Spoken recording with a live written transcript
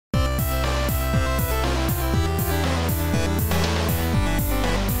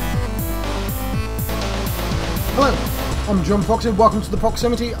I'm John Foxy, welcome to the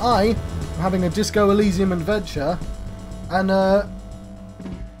Proximity. I am having a Disco Elysium adventure, and I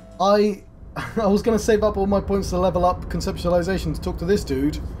was going to save up all my points to level up conceptualization to talk to this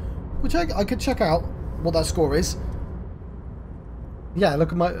dude, which I could check out what that score is. Yeah,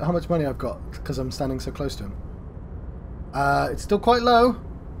 look at how much money I've got, because I'm standing so close to him. It's still quite low,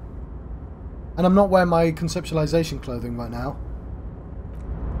 and I'm not wearing my conceptualization clothing right now.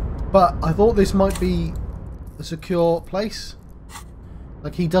 But I thought this might be a secure place.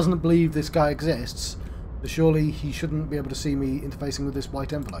 Like, he doesn't believe this guy exists, so surely he shouldn't be able to see me interfacing with this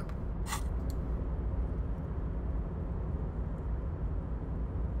white envelope.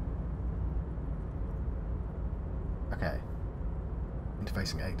 Okay.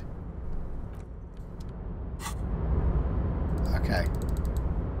 Interfacing 8. Okay.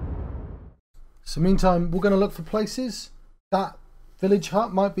 So meantime, we're going to look for places. That village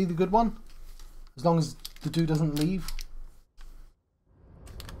hut might be the good one, as long as the dude doesn't leave.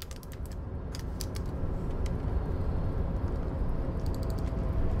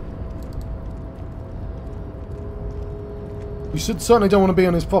 We certainly don't want to be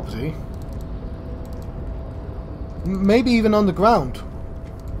on his property. Maybe even underground.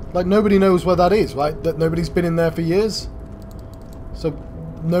 Like, nobody knows where that is, right? That nobody's been in there for years. So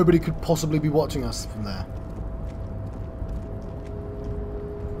nobody could possibly be watching us from there.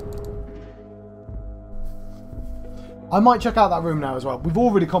 I might check out that room now as well. We've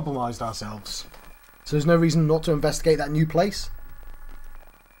already compromised ourselves, so there's no reason not to investigate that new place.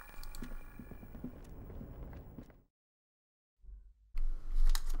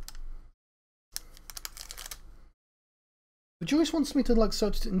 But Joyce wants me to, like,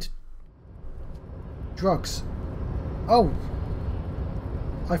 search into drugs. Oh,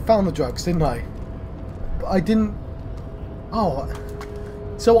 I found the drugs, didn't I? But I didn't. Oh,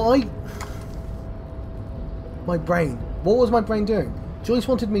 so my brain. What was my brain doing? Joyce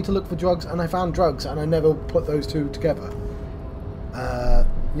wanted me to look for drugs, and I found drugs, and I never put those two together.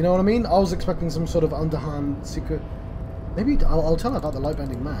 You know what I mean? I was expecting some sort of underhand secret. Maybe I'll tell her about the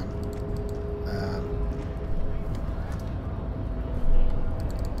light-bending man.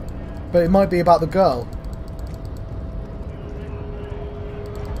 But it might be about the girl.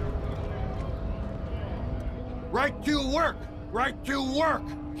 Right to work! Right to work!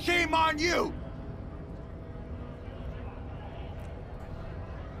 Shame on you!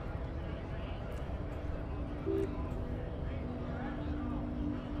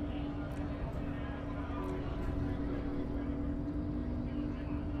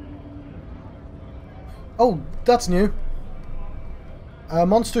 Oh, that's new. A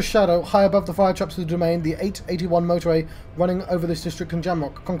monstrous shadow high above the fire traps of the domain, the 881 motorway running over this district can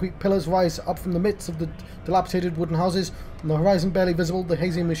jamrock. Concrete pillars rise up from the midst of the dilapidated wooden houses, on the horizon barely visible, the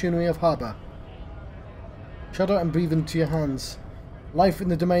hazy machinery of harbour. Shudder and breathe into your hands. Life in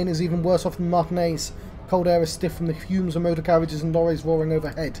the domain is even worse off than Martinez. Cold air is stiff from the fumes of motor carriages and lorries roaring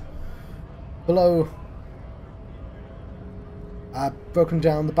overhead. Below, broken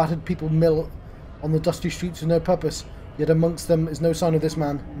down, the battered people mill on the dusty streets with no purpose, yet amongst them is no sign of this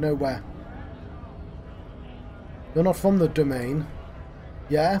man, nowhere. You're not from the domain.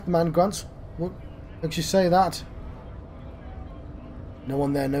 Yeah, the man grunts. What makes you say that? No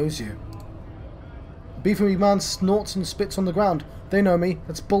one there knows you. The beefy man snorts and spits on the ground. They know me,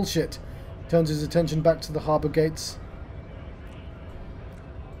 that's bullshit. Turns his attention back to the harbour gates.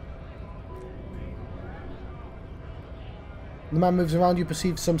 The man moves around, you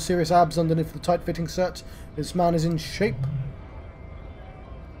perceive some serious abs underneath the tight-fitting shirt. This man is in shape.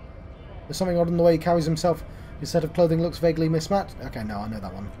 There's something odd in the way he carries himself. His set of clothing looks vaguely mismatched. Okay, no, I know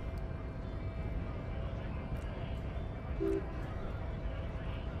that one.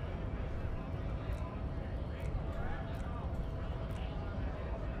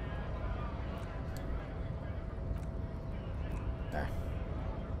 There.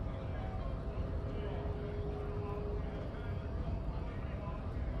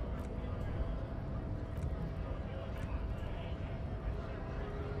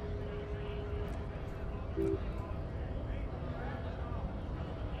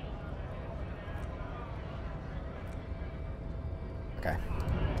 Okay.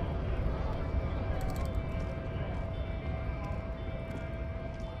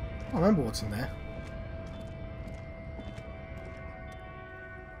 I remember what's in there.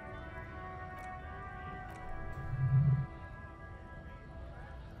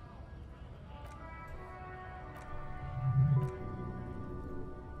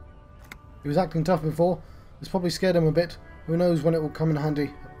 He was acting tough before. This probably scared him a bit. Who knows when it will come in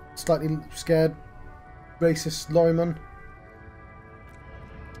handy. Slightly scared, racist lorryman.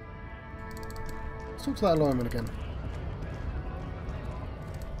 Let's talk to that lorryman again.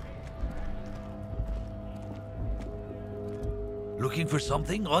 looking for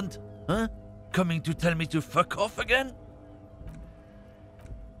something, Hunt? Huh? Coming to tell me to fuck off again?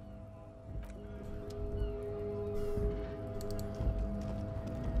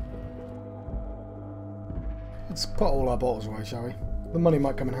 Let's put all our bottles away, shall we? The money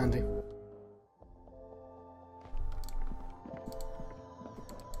might come in handy.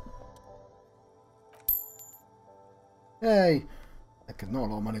 Hey! That's not a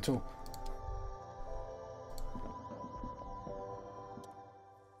lot of money at all.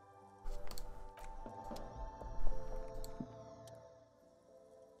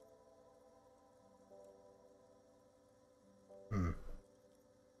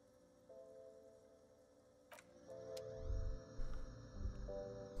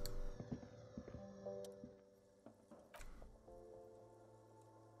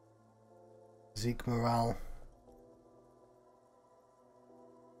 Zeke morale.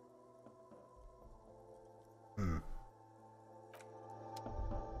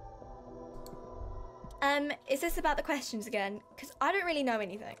 Is this about the questions again? Because I don't really know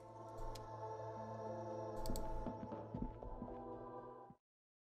anything.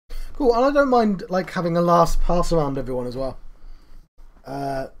 Cool, and I don't mind like having a last pass around everyone as well.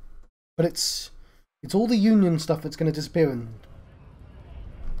 But it's all the union stuff that's going to disappear. And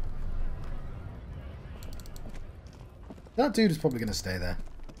that dude is probably going to stay there.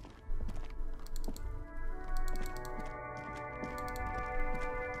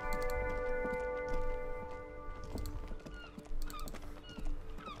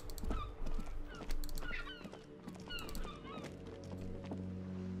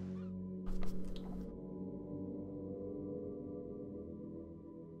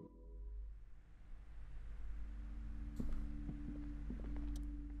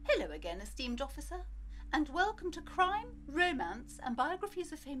 Hello again, esteemed officer, and welcome to Crime, Romance, and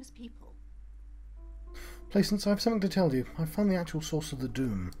Biographies of Famous People. Placence, I have something to tell you. I found the actual source of the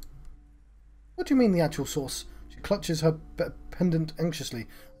doom. What do you mean, the actual source? She clutches her pendant anxiously.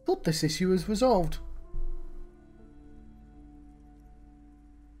 I thought this issue was resolved.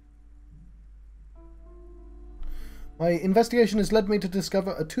 My investigation has led me to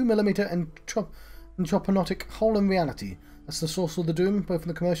discover a 2mm entroponotic hole in reality. That's the source of the doom, both in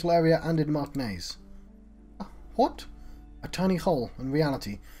the commercial area and in Martinez. What? A tiny hole in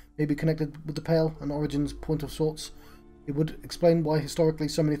reality, may be connected with the Pale, an origins point of sorts. It would explain why historically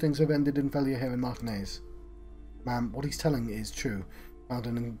so many things have ended in failure here in Martinez. Ma'am, what he's telling is true. Found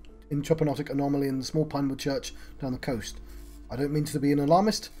an entroponotic anomaly in the small Pinewood Church down the coast. I don't mean to be an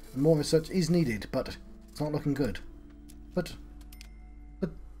alarmist, and more research is needed, but it's not looking good. But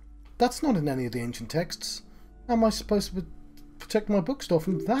that's not in any of the ancient texts. How am I supposed to protect my bookstore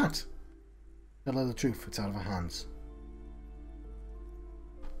from that? Tell her the truth, it's out of her hands.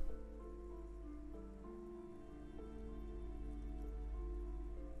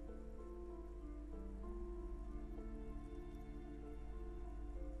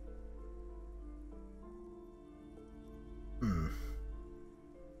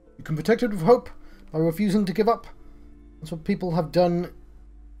 You can protect it with hope by refusing to give up. That's what people have done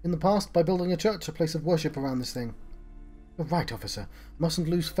in the past by building a church, a place of worship around this thing. You're right, officer. I mustn't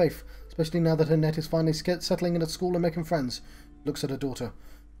lose faith, especially now that Annette is finally settling in at school and making friends. Looks at her daughter,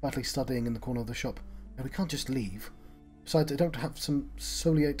 quietly studying in the corner of the shop. No, we can't just leave. Besides, I don't have some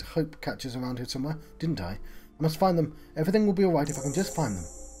Soliate hope catchers around here somewhere, didn't I? I must find them. Everything will be alright if I can just find them.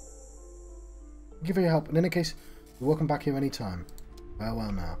 Thank you for your help. In any case, you're welcome back here any time.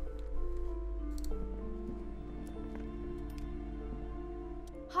 Farewell now.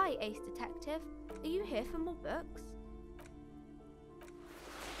 Hi, Ace Detective. Are you here for more books?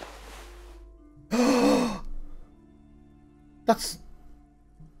 That's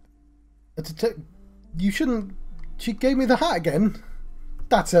you shouldn't. She gave me the hat again.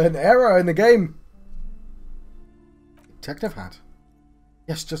 That's an error in the game. Detective hat.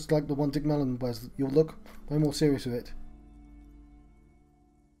 Yes, just like the one Dick Mellon wears. You'll look way more serious with it.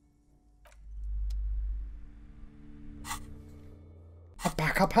 A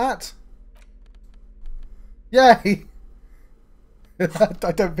backup hat. Yay!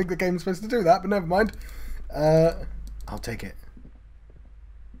 I don't think the game's supposed to do that, but never mind. I'll take it.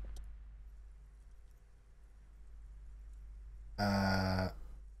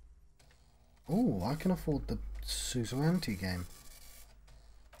 Oh, I can afford the Suzerainty game.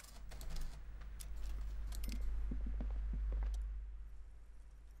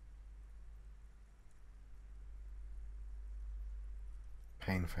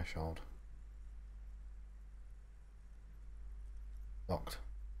 Pain threshold. Locked.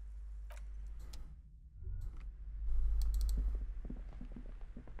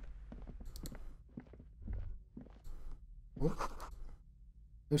 Whoop.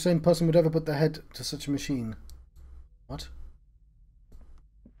 No sane person would ever put their head to such a machine. What?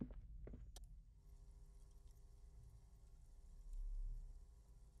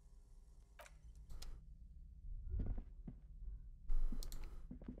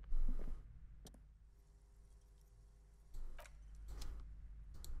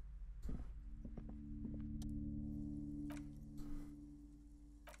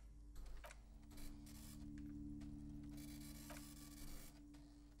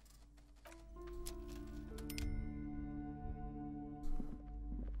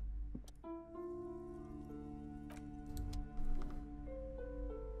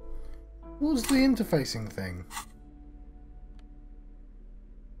 What was the interfacing thing?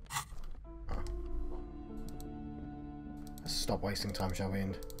 Oh. Let's stop wasting time, shall we?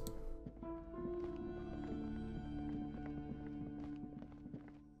 And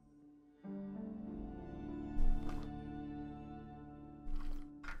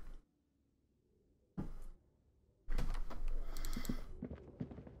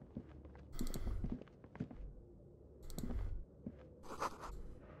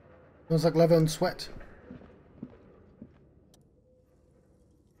smells like leather and sweat.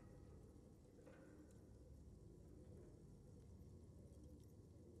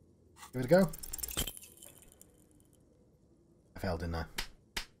 Give it a go. I failed, didn't I?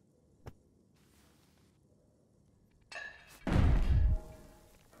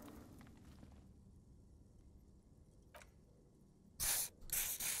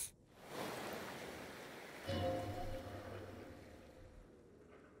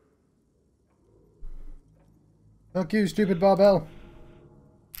 Fuck you, stupid barbell.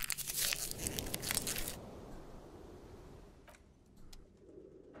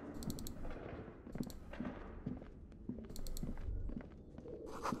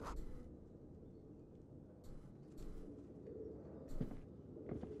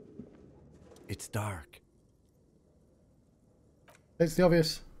 It's dark. It's the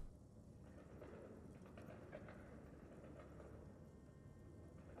obvious.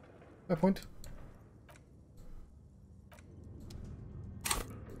 Fair point.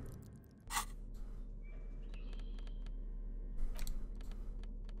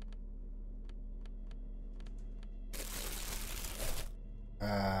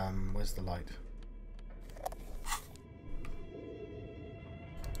 Where's the light?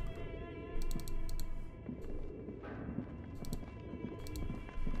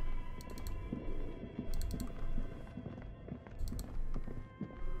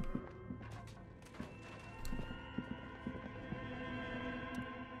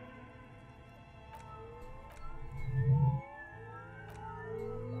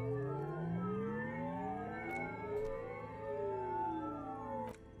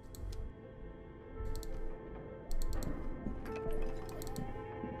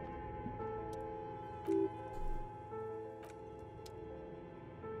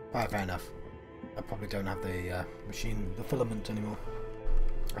 Ah, fair enough. I probably don't have the machine, the filament anymore.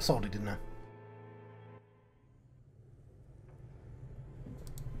 I sold it, didn't I?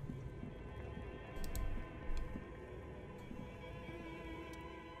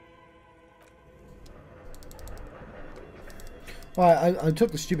 Well, I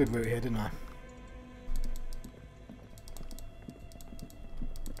took the stupid route here, didn't I?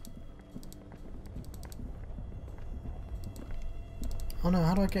 Oh no,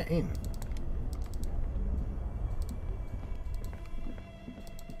 how do I get in?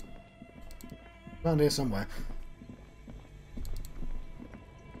 Around here somewhere.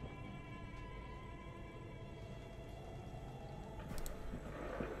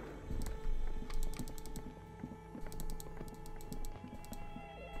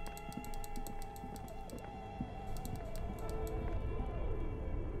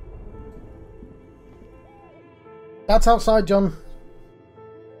 That's outside, John.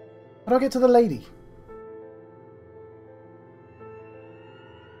 How do I get to the lady?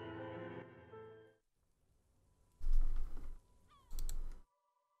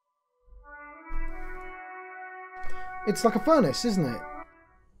 It's like a furnace, isn't it?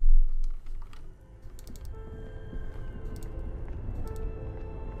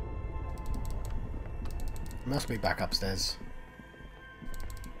 Must be back upstairs.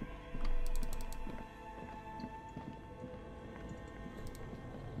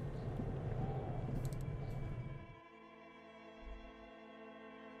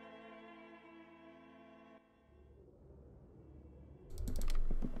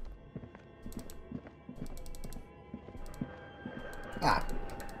 Ah.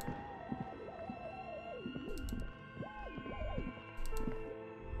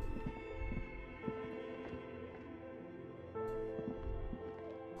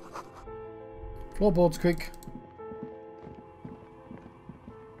 Floorboards creak.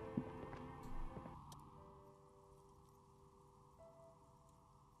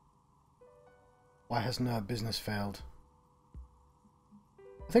 Why hasn't our business failed?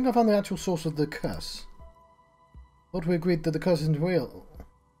 I think I found the actual source of the curse. Thought we agreed that the curse isn't real.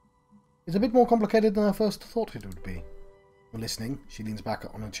 It's a bit more complicated than I first thought it would be. While listening, she leans back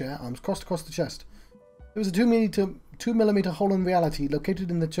on a chair, arms crossed across the chest. There was a 2mm hole in reality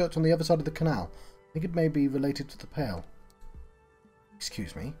located in the church on the other side of the canal. I think it may be related to the Pale.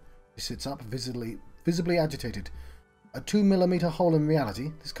 Excuse me. She sits up, visibly agitated. A 2mm hole in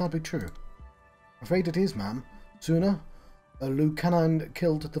reality? This can't be true. I'm afraid it is, ma'am. Sooner, Lou Canine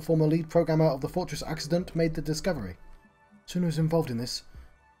killed the former lead programmer of the Fortress accident, made the discovery. Sooner is involved in this.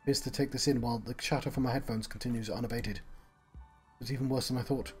 Appears to take this in while the chatter from my headphones continues unabated. It's even worse than I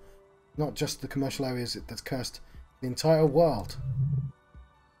thought. Not just the commercial areas that's cursed, the entire world.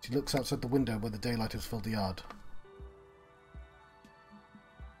 She looks outside the window where the daylight has filled the yard.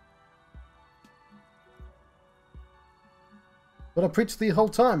 But I preached the whole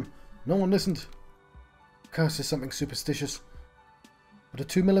time. No one listened. Curse is something superstitious. But a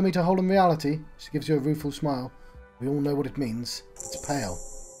 2mm hole in reality, she gives you a rueful smile. We all know what it means. It's pale.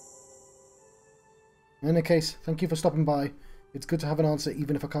 In any case, thank you for stopping by. It's good to have an answer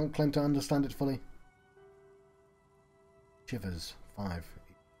even if I can't claim to understand it fully. Shivers. 5.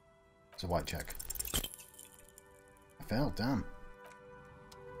 It's a white check. I failed, damn.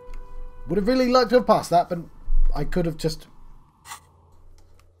 Would have really liked to have passed that, but I could have just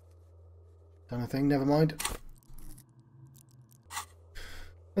done a thing, never mind.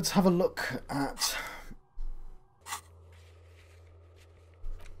 Let's have a look at...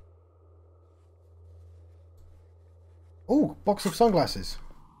 Oh, box of sunglasses.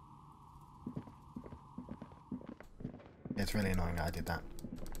 It's really annoying that I did that.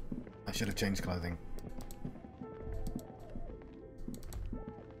 I should have changed clothing.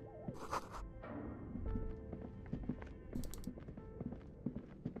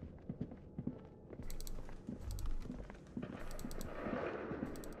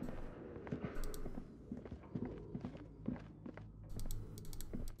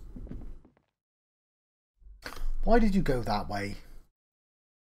 Why did you go that way?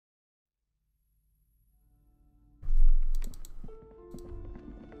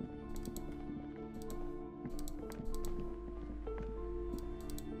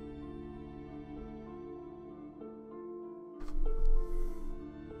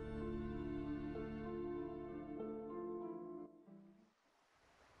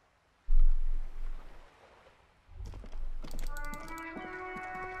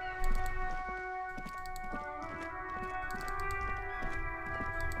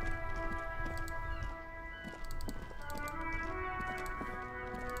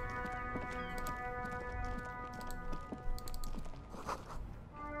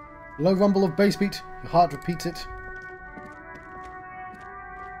 Low rumble of bass beat, your heart repeats it.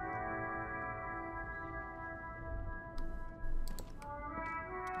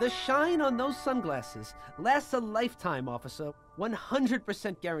 The shine on those sunglasses lasts a lifetime, officer.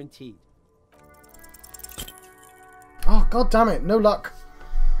 100% guaranteed. Oh, god damn it, no luck.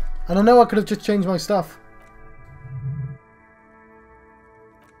 And I know I could have just changed my stuff.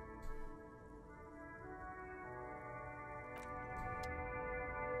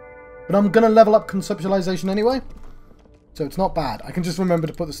 But I'm going to level up conceptualization anyway. So it's not bad. I can just remember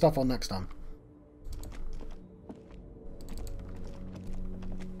to put the stuff on next time.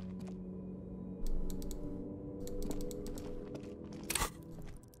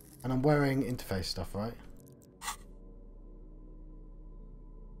 And I'm wearing interface stuff, right?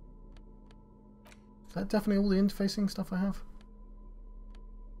 Is that definitely all the interfacing stuff I have?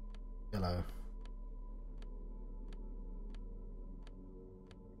 Yellow.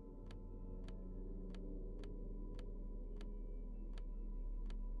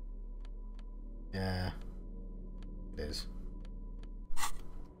 Yeah, it is.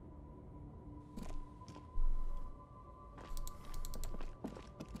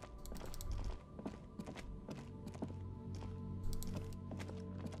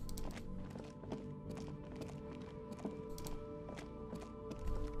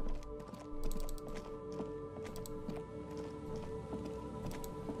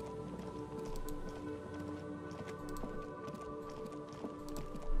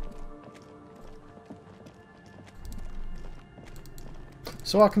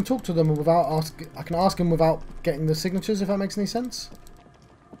 So I can talk to them without I can ask them without getting the signatures, if that makes any sense.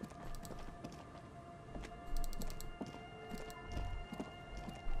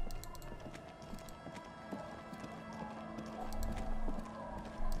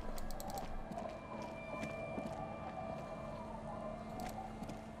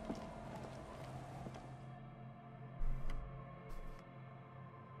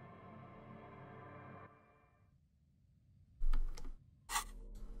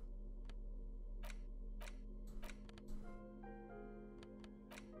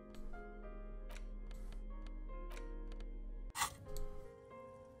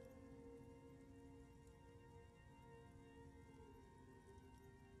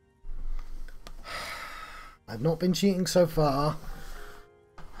 I've not been cheating so far.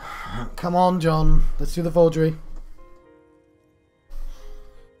 Come on, John. Let's do the forgery.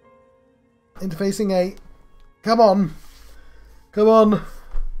 Interfacing 8. Come on. Come on.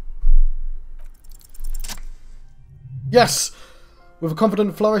 Yes! With a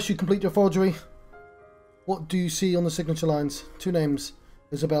confident flourish, you complete your forgery. What do you see on the signature lines? 2 names.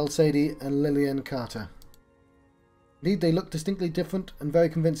 Isabel Sadie and Lillian Carter. Indeed, they look distinctly different and very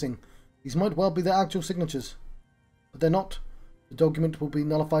convincing. These might well be their actual signatures. But they're not. The document will be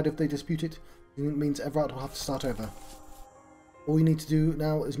nullified if they dispute it. It means Evrart will have to start over. All we need to do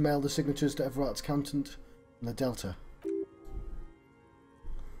now is mail the signatures to Everart's accountant in the Delta.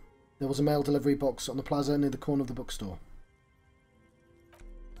 There was a mail delivery box on the plaza near the corner of the bookstore.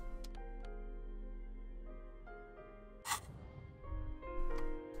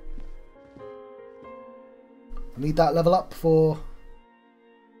 We need that level up for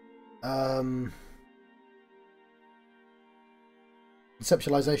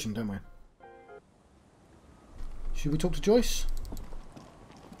conceptualization, don't we? Should we talk to Joyce?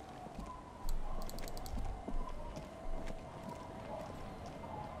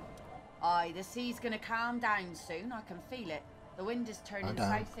 Aye, the sea's gonna calm down soon. I can feel it. The wind is turning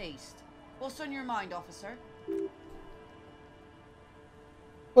southeast. What's on your mind, officer?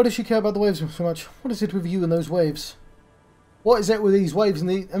 Why does she care about the waves so much? What is it with you and those waves? What is it with these waves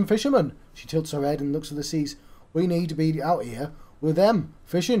and fishermen? She tilts her head and looks at the seas. We need to be out here with them,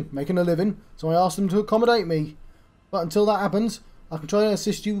 fishing, making a living, so I asked them to accommodate me. But until that happens, I can try and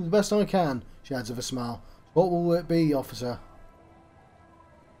assist you the best I can, she adds with a smile. What will it be, officer?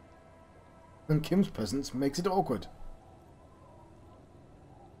 And Kim's presence makes it awkward.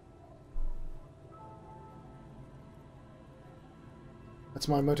 That's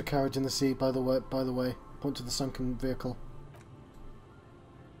my motor carriage in the sea, by the way. Point to the sunken vehicle.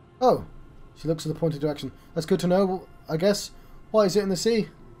 Oh, she looks at the pointed direction. That's good to know, I guess. Why is it in the sea?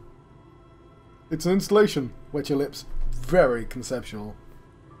 It's an installation. Wet your lips. Very conceptual.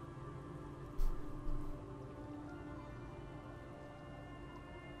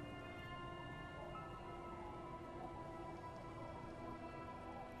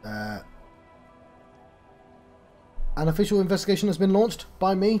 An official investigation has been launched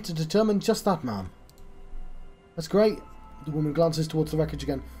by me to determine just that, ma'am. That's great. The woman glances towards the wreckage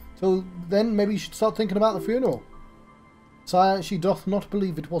again. So then maybe you should start thinking about the funeral. Sire, she doth not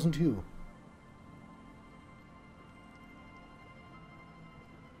believe it wasn't you.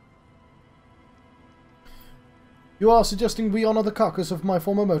 You are suggesting we honour the carcass of my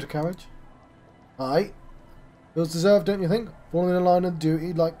former motor carriage? Aye. Feels deserved, don't you think? Falling in line of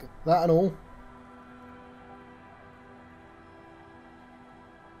duty like that and all.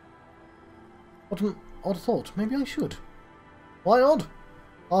 What an odd thought. Maybe I should. Why odd?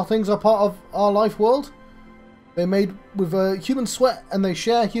 Our things are part of our life world. They're made with human sweat and they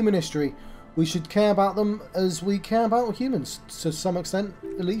share human history. We should care about them as we care about humans, to some extent,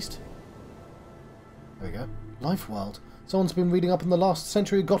 at least. There we go. Life world. Someone's been reading up on the last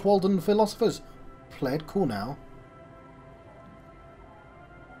century Gottwalden philosophers. Play it cool now.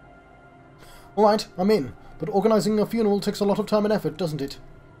 Alright, I'm in. But organising a funeral takes a lot of time and effort, doesn't it?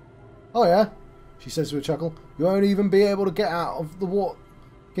 Oh yeah, she says with a chuckle. You won't even be able to get it out of the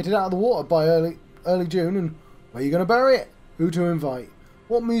water by early June, and where are you going to bury it? Who to invite?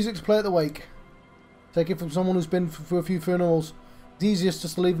 What music to play at the wake? Take it from someone who's been for a few funerals. It's easiest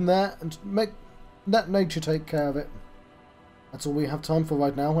just to leave them there and let nature take care of it. That's all we have time for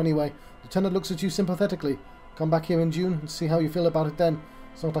right now, anyway. Lieutenant looks at you sympathetically. Come back here in June and see how you feel about it then.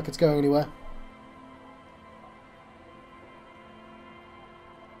 It's not like it's going anywhere.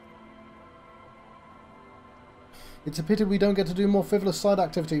 It's a pity we don't get to do more frivolous side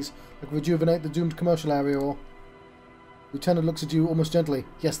activities, like rejuvenate the doomed commercial area or... Lieutenant looks at you almost gently.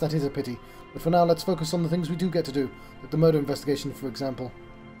 Yes, that is a pity. But for now, let's focus on the things we do get to do, like the murder investigation, for example.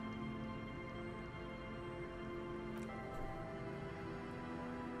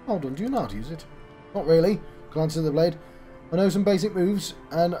 Hold on, do you know how to use it? Not really. Glance at the blade. I know some basic moves,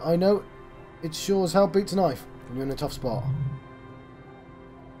 and I know it sure as hell beats a knife when you're in a tough spot.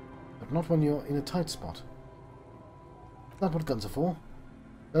 But not when you're in a tight spot. That's what guns are for.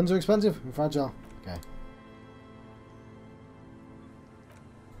 Guns are expensive and fragile. Okay.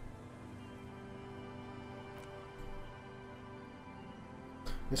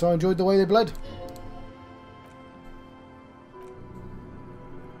 Yes, I enjoyed the way they bled.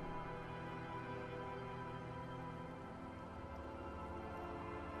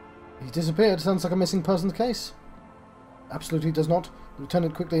 He disappeared. Sounds like a missing persons case. Absolutely does not. The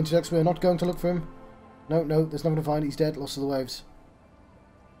lieutenant quickly interjects. We are not going to look for him. No, there's nothing to find. He's dead. Lost to the waves.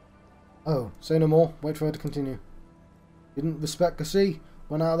 Oh, say no more. Wait for her to continue. Didn't respect the sea.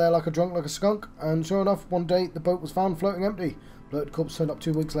 Went out there like a drunk, like a skunk. And sure enough, one day the boat was found floating empty. Bloated corpse turned up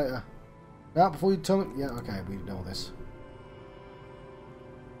 2 weeks later. Now, before you tell me... Yeah, okay, we know all this.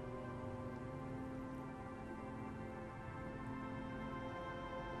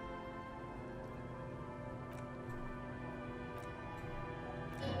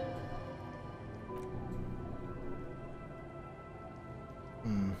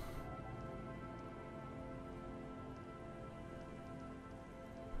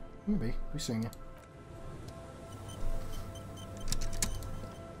 Maybe. We're seeing you.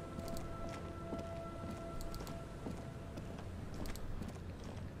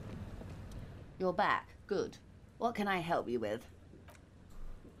 You're back. Good. What can I help you with?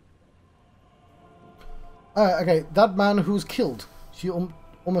 Okay, that man who was killed. She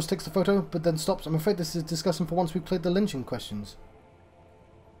almost takes the photo, but then stops. I'm afraid this is discussing for once we played the lynching questions.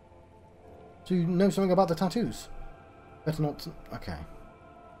 Do you know something about the tattoos? Better not... Okay.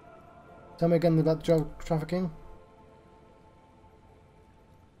 Tell me again about the drug trafficking.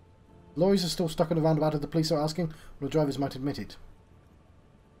 Lorries are still stuck in a roundabout if the police are asking, or the drivers might admit it.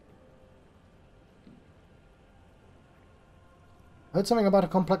 I heard something about a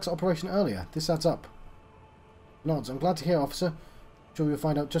complex operation earlier. This adds up. Nods. I'm glad to hear, officer. I'm sure we'll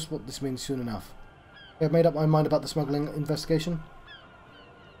find out just what this means soon enough. I've made up my mind about the smuggling investigation.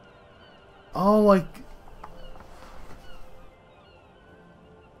 Oh,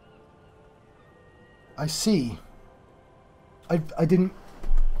 I see. I didn't...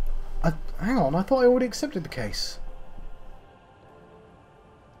 hang on, I thought I already accepted the case.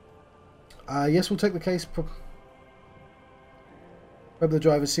 Yes, we'll take the case. Grab the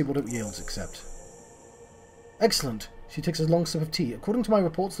driver, see what it yields, accept. Excellent. She takes a long sip of tea. According to my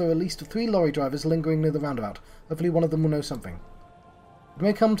reports, there are at least 3 lorry drivers lingering near the roundabout. Hopefully one of them will know something. It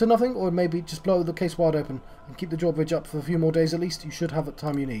may come to nothing, or maybe just blow the case wide open and keep the drawbridge up for a few more days at least. You should have the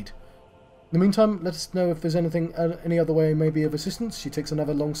time you need. In the meantime, let us know if there's anything, any other way maybe of assistance. She takes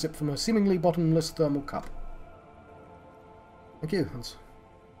another long sip from her seemingly bottomless thermal cup. Thank you, Hans.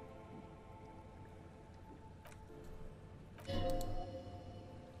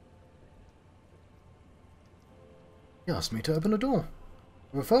 You asked me to open a door.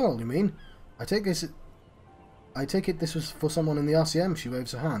 A referral, you mean? I take it this was for someone in the RCM. She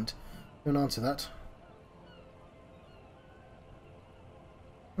waves her hand. Don't answer that.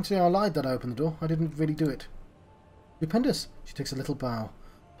 Actually, I lied that I opened the door. I didn't really do it. Stupendous. She takes a little bow.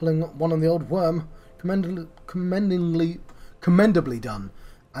 Pulling one on the old worm. Commendably done.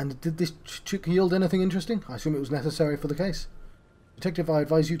 And did this chick yield anything interesting? I assume it was necessary for the case. Detective, I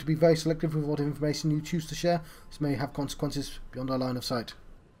advise you to be very selective with what information you choose to share. This may have consequences beyond our line of sight.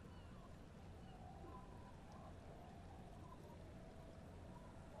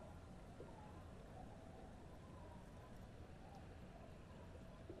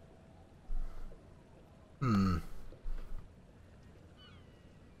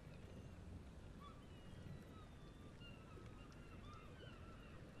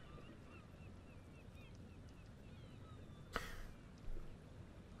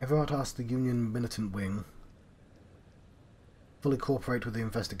 Evrart asked the Union militant wing fully cooperate with the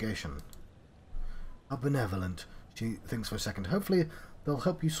investigation. How benevolent, she thinks for a second. Hopefully they'll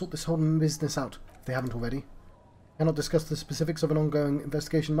help you sort this whole business out, if they haven't already. Cannot discuss the specifics of an ongoing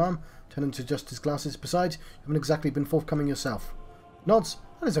investigation, ma'am. Turn into justice glasses. Besides, you haven't exactly been forthcoming yourself. Nods.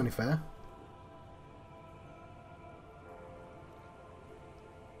 That is only fair.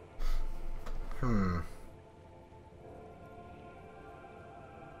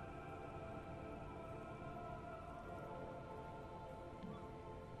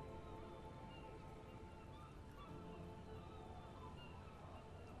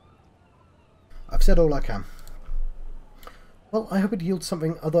 I've said all I can. Well, I hope it yields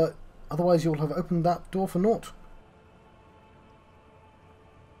something otherwise you'll have opened that door for naught.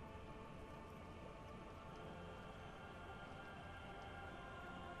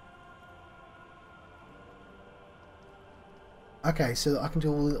 Okay, so I can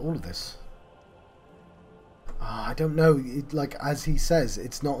do all of this. I don't know. Like, as he says,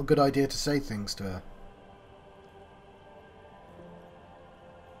 it's not a good idea to say things to her.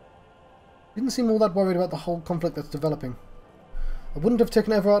 Didn't seem all that worried about the whole conflict that's developing. I wouldn't have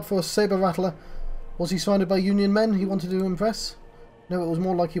taken Evrart for a saber rattler. Was he surrounded by Union men he wanted to impress? No, it was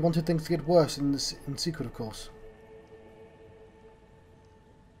more like he wanted things to get worse in secret, of course.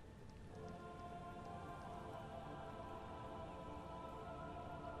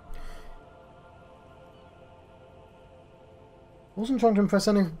 Wasn't trying to impress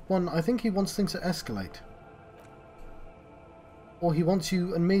anyone. I think he wants things to escalate. Or he wants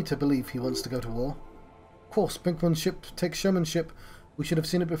you and me to believe he wants to go to war. Of course, brinkmanship takes showmanship. We should have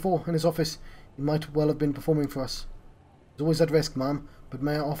seen it before in his office. He might well have been performing for us. He's always at risk, ma'am, but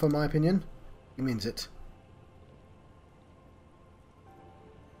may I offer my opinion? He means it.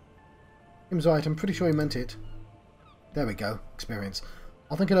 Tim's right, I'm pretty sure he meant it. There we go. Experience.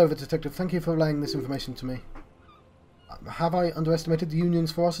 I'll think it over, Detective. Thank you for relaying this information to me. Have I underestimated the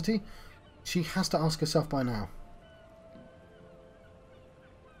Union's ferocity? She has to ask herself by now.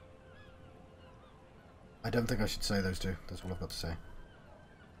 I don't think I should say those two. That's all I've got to say.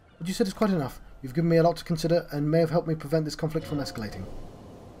 What you said is quite enough. You've given me a lot to consider and may have helped me prevent this conflict from escalating.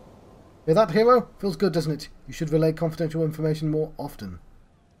 Hear that, hero? Feels good, doesn't it? You should relay confidential information more often.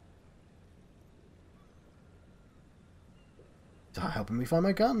 Is that helping me find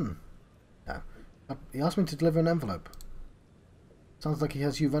my gun? No. He asked me to deliver an envelope. Sounds like he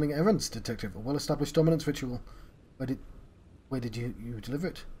has you running errands, Detective. A well-established dominance ritual. Where did you deliver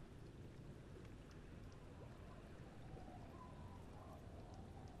it?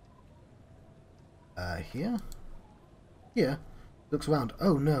 Here? Here? Looks around.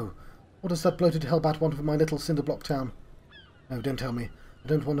 Oh no. What does that bloated hellbat want from my little cinderblock town? No, don't tell me. I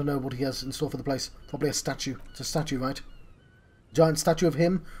don't want to know what he has in store for the place. Probably a statue. It's a statue, right? A giant statue of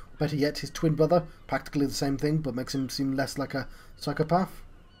him, or better yet, his twin brother. Practically the same thing, but makes him seem less like a psychopath.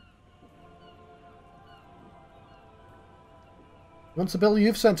 Wants to build a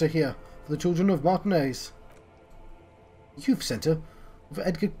youth centre here, for the children of Martinez. Youth centre? With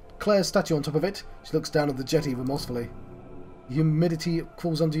Edgar Claire's statue on top of it. She looks down at the jetty remorsefully. The humidity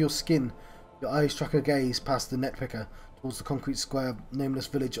crawls under your skin. Your eyes track her gaze past the net picker towards the concrete square, nameless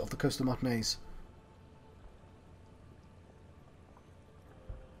village off the coast of Martinez.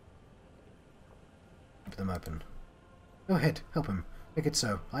 Keep them open. Go ahead, help him. Make it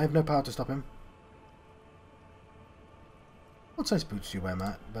so. I have no power to stop him. What size boots do you wear,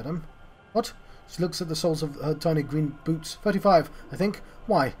 madam? What? She looks at the soles of her tiny green boots. 35, I think.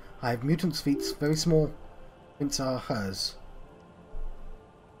 Why? I have mutant's feet, very small. Prints are hers.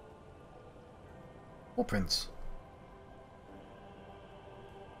 Or prints.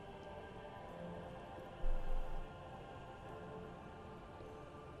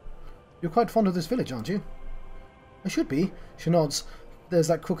 You're quite fond of this village, aren't you? I should be. She nods. There's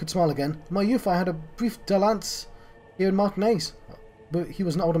that crooked smile again. In my youth I had a brief dalliance here in Martinez. But he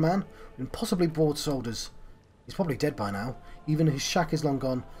was an older man, with impossibly broad shoulders. He's probably dead by now. Even his shack is long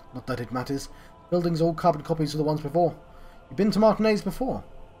gone. Not that it matters. Buildings all carbon copies of the ones before. You've been to Martinez before?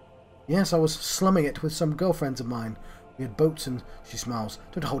 Yes, I was slumming it with some girlfriends of mine. We had boats and... She smiles.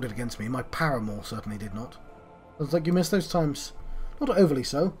 Don't hold it against me. My paramour certainly did not. Sounds like you missed those times. Not overly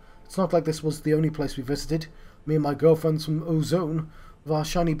so. It's not like this was the only place we visited. Me and my girlfriends from Ozone, with our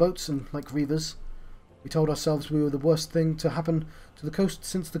shiny boats and like reavers. We told ourselves we were the worst thing to happen to the coast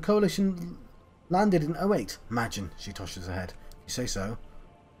since the Coalition landed in 08. Imagine, she tosses her head. You say so.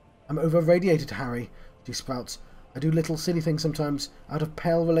 I'm over-radiated, Harry, she sprouts. I do little silly things sometimes, out of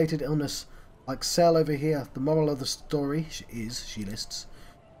pale-related illness. Like Cell over here. The moral of the story she lists.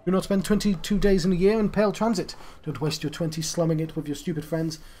 Do not spend 22 days in a year in pale transit. Don't waste your 20 slumming it with your stupid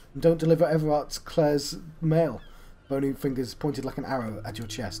friends. And don't deliver Evrart Claire's mail. Bony fingers pointed like an arrow at your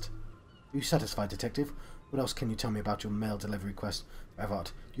chest. Are you satisfied, Detective? What else can you tell me about your mail delivery quest, Evrart?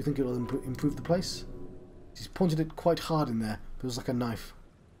 Do you think it will improve the place? She's pointed it quite hard in there. Feels like a knife.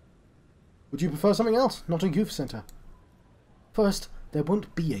 Would you prefer something else? Not a youth centre. First, there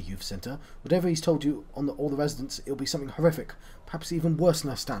won't be a youth centre. Whatever he's told you on all the residents, it'll be something horrific. Perhaps even worse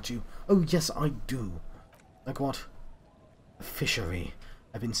than a statue. Oh, yes, I do. Like what? A fishery.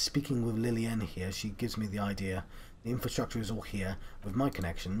 I've been speaking with Lillian here. She gives me the idea. The infrastructure is all here, with my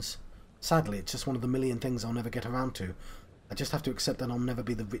connections. Sadly, it's just one of the million things I'll never get around to. I just have to accept that I'll never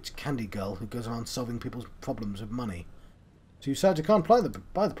be the rich candy girl who goes around solving people's problems with money. So you said you can't buy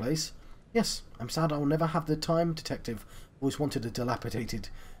the place? Yes, I'm sad I'll never have the time, Detective. Always wanted a dilapidated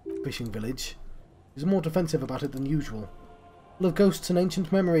fishing village. He's more defensive about it than usual. Full of ghosts and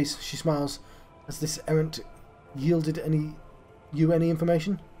ancient memories, she smiles. Has this errant yielded any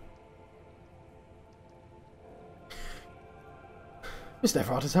information? Mr.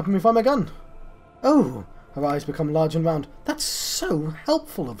 Evrart has helped me find my gun. Oh! Her eyes become large and round. That's so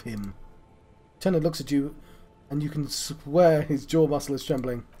helpful of him. Lieutenant looks at you, and you can swear his jaw muscle is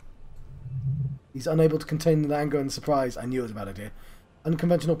trembling. He's unable to contain the anger and surprise. I knew it was a bad idea.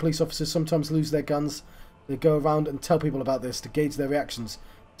 Unconventional police officers sometimes lose their guns. They go around and tell people about this to gauge their reactions.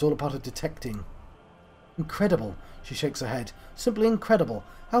 It's all a part of detecting. Incredible. She shakes her head. Simply incredible.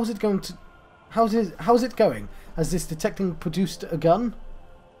 How is it going? Has this detecting produced a gun?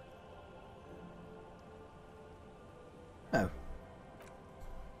 Oh.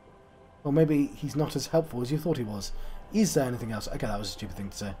 Or maybe he's not as helpful as you thought he was. Is there anything else? Okay, that was a stupid thing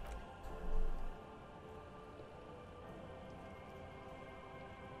to say.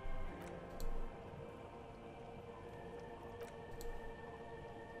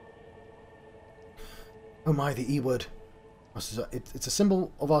 Oh my, the E word. It's a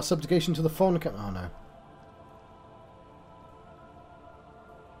symbol of our subjugation to the foreign... Oh no.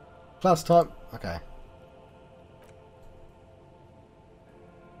 Class time. Okay.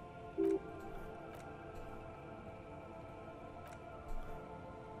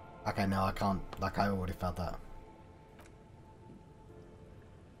 Okay, no, I can't. Like, I already felt that.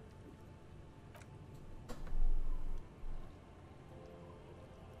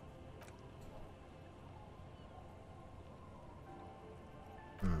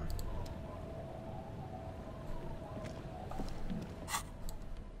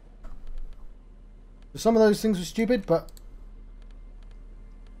 Some of those things were stupid, but...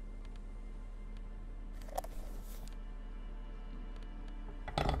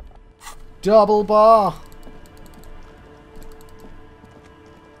 Double bar!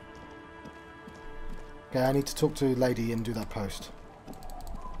 Okay, I need to talk to Lady and do that post.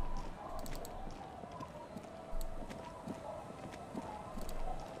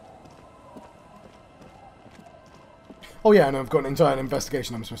 Oh yeah, and I've got an entire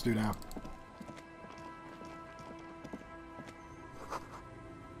investigation I'm supposed to do now.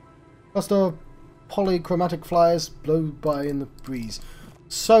 Just polychromatic flyers blow by in the breeze.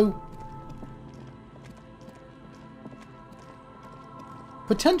 So,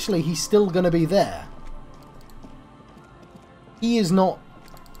 potentially he's still going to be there. He is not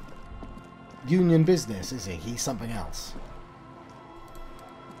union business, is he? He's something else.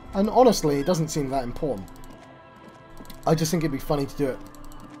 And honestly, it doesn't seem that important. I just think it'd be funny to do it.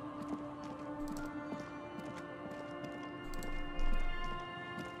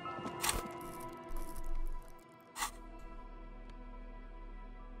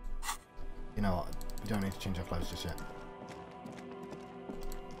 You know what? We don't need to change our clothes just yet.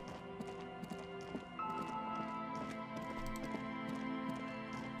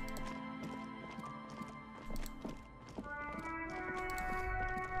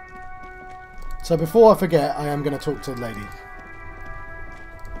 So before I forget, I am going to talk to the lady.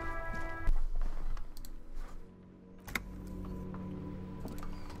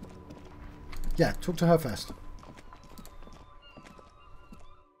 Yeah, talk to her first.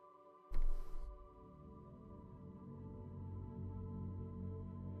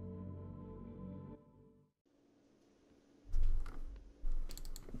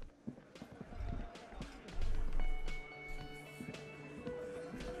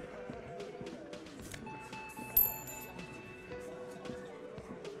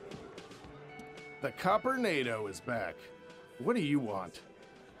 The Copper NATO is back. What do you want?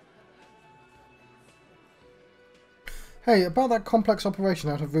 Hey, about that complex operation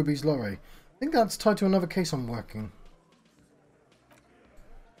out of Ruby's lorry. I think that's tied to another case I'm working.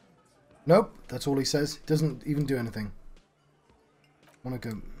 Nope, that's all he says. Doesn't even do anything. Wanna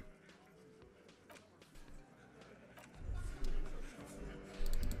go...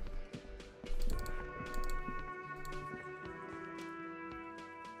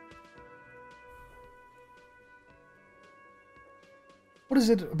 What is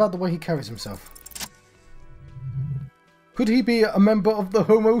it about the way he carries himself? Could he be a member of the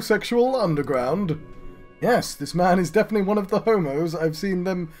homosexual underground? Yes, this man is definitely one of the homos. I've seen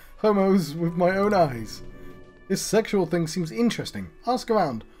them homos with my own eyes. This sexual thing seems interesting. Ask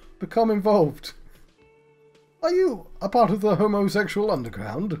around. Become involved. Are you a part of the homosexual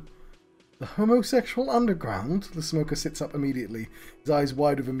underground? The homosexual underground? The smoker sits up immediately, his eyes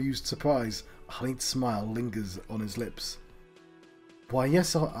wide with amused surprise. A faint smile lingers on his lips. Why,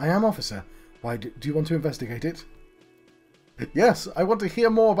 yes, I am, officer. Why, do you want to investigate it? Yes, I want to hear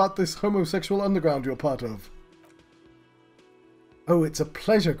more about this homosexual underground you're part of. Oh, it's a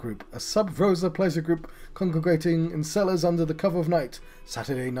pleasure group, a sub-rosa pleasure group congregating in cellars under the cover of night,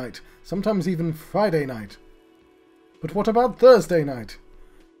 Saturday night, sometimes even Friday night. But what about Thursday night?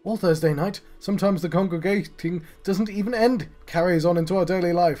 Or Thursday night, sometimes the congregating doesn't even end, carries on into our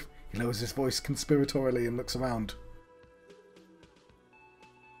daily life. He lowers his voice conspiratorially and looks around.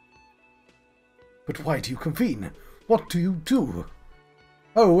 But why do you convene? What do you do?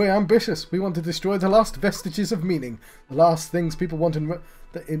 Oh, we're ambitious. We want to destroy the last vestiges of meaning. The last things people want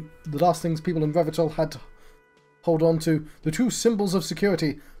the last things people in Revachol had to hold on to. The true symbols of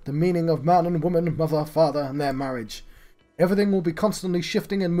security. The meaning of man and woman, mother, father, and their marriage. Everything will be constantly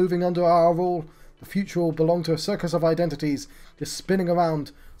shifting and moving under our rule. The future will belong to a circus of identities, just spinning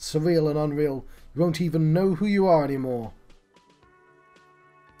around, surreal and unreal. You won't even know who you are anymore.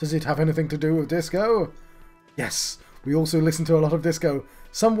 Does it have anything to do with disco? Yes, we also listen to a lot of disco.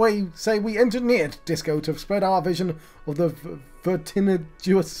 Some way say we engineered disco to spread our vision of the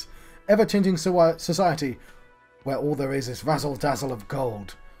vertiginous, ever-changing society, where all there is razzle-dazzle of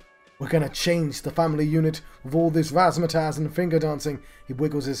gold. We're gonna change the family unit with all this razzmatazz and finger dancing. He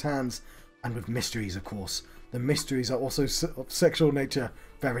wiggles his hands. And with mysteries, of course. The mysteries are also of sexual nature,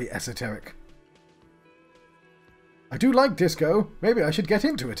 very esoteric. I do like disco. Maybe I should get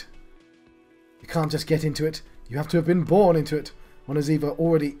into it. You can't just get into it. You have to have been born into it. One is either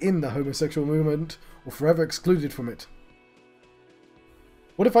already in the homosexual movement or forever excluded from it.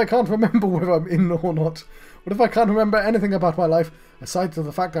 What if I can't remember whether I'm in or not? What if I can't remember anything about my life aside from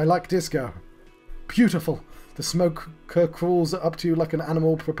the fact I like disco? Beautiful. The smoke crawls up to you like an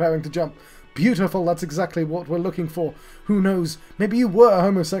animal preparing to jump. Beautiful, that's exactly what we're looking for. Who knows? Maybe you were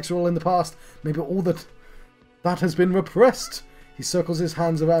homosexual in the past. Maybe all that has been repressed. He circles his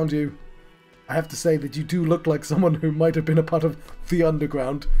hands around you. I have to say that you do look like someone who might have been a part of the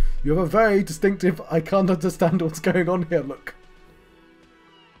underground. You have a very distinctive, I can't understand what's going on here look.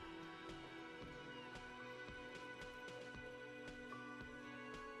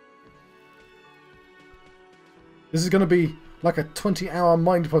 This is going to be like a 20-hour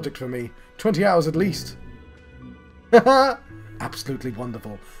mind project for me. 20 hours at least. Absolutely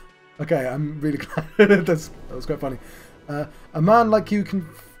wonderful. Okay, I'm really glad. that was quite funny. A man like you can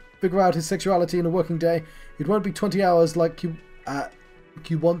figure out his sexuality in a working day. It won't be 20 hours like you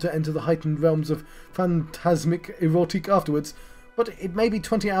want to enter the heightened realms of phantasmic erotic afterwards. But it may be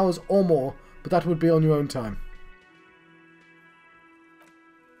 20 hours or more, but that would be on your own time.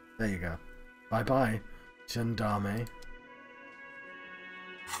 There you go. Bye-bye. Gendarme.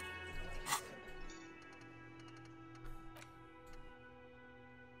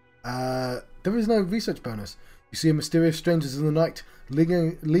 There is no research bonus. You see mysterious strangers in the night,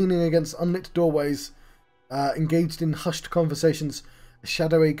 leaning against unlit doorways, engaged in hushed conversations, a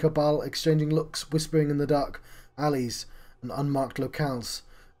shadowy cabal exchanging looks, whispering in the dark alleys and unmarked locales,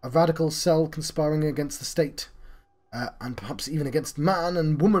 a radical cell conspiring against the state, and perhaps even against man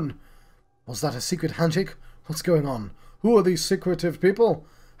and woman. Was that a secret handshake? What's going on? Who are these secretive people?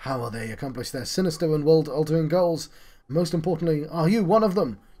 How will they accomplish their sinister and world-altering goals? Most importantly, are you one of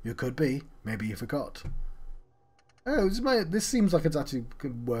them? You could be. Maybe you forgot. Oh, this seems like it's actually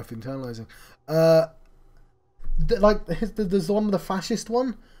worth internalising. There's the one with the fascist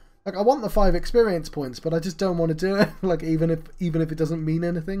one. Like, I want the 5 experience points, but I just don't want to do it. Like, even if it doesn't mean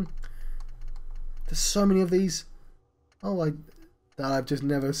anything. There's so many of these. Oh, that I've just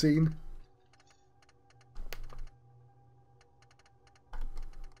never seen.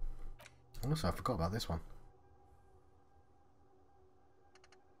 Also, I forgot about this one.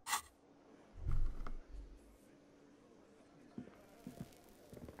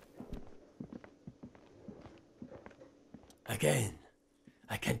 Again,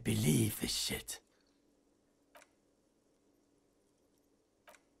 I can't believe this shit.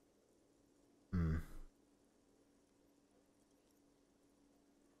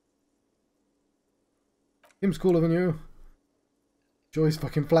 Kim's cooler than you. Joy's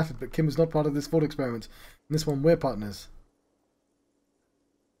fucking flattered, but Kim was not part of this thought experiment. In this one, we're partners.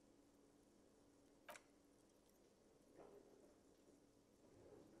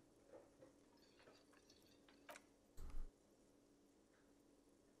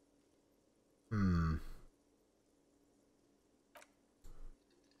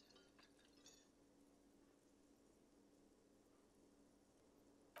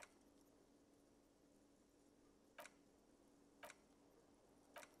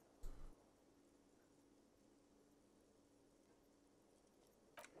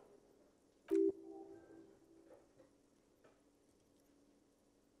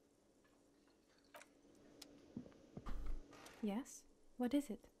 Yes? What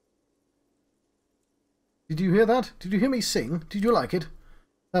is it? Did you hear that? Did you hear me sing? Did you like it?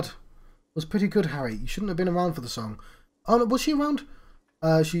 That was pretty good, Harry. You shouldn't have been around for the song. Oh, no, was she around?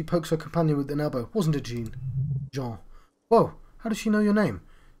 She pokes her companion with an elbow. Wasn't it, Jean? Jean. Whoa, how does she know your name?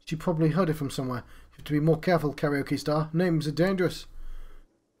 She probably heard it from somewhere. You have to be more careful, karaoke star. Names are dangerous.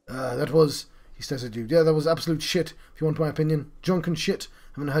 That was... He stares at you. Yeah, that was absolute shit, if you want my opinion. Drunken shit.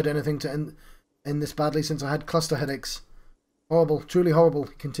 Haven't heard anything to end this badly since I had cluster headaches. Horrible, truly horrible,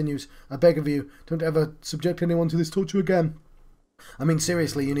 he continues. I beg of you, don't ever subject anyone to this torture again. I mean,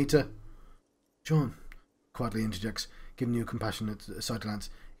 seriously, you need to... John, quietly interjects, giving you a compassionate side glance.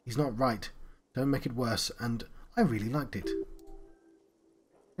 He's not right. Don't make it worse, and I really liked it.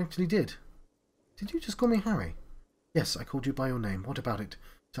 I actually did. Did you just call me Harry? Yes, I called you by your name. What about it?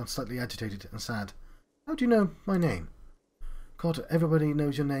 Sounds slightly agitated and sad. How do you know my name? God, everybody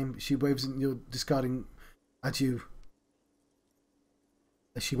knows your name. She waves at you, discarding at you.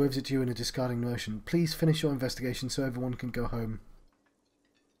 She waves at you in a discarding motion. Please finish your investigation so everyone can go home.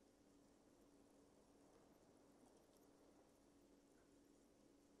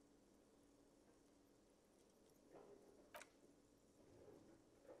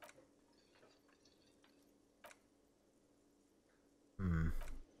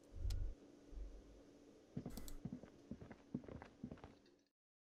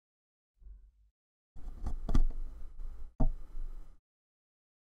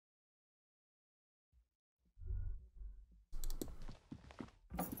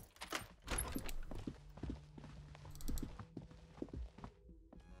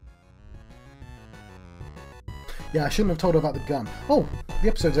 Yeah, I shouldn't have told her about the gun. Oh, the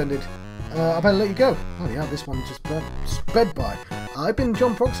episode's ended. I better let you go. Oh yeah, this one just sped by. I've been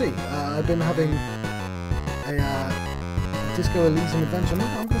John Proxy. I've been having a Disco Elysium adventure.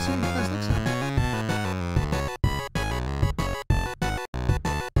 I'm going to see you.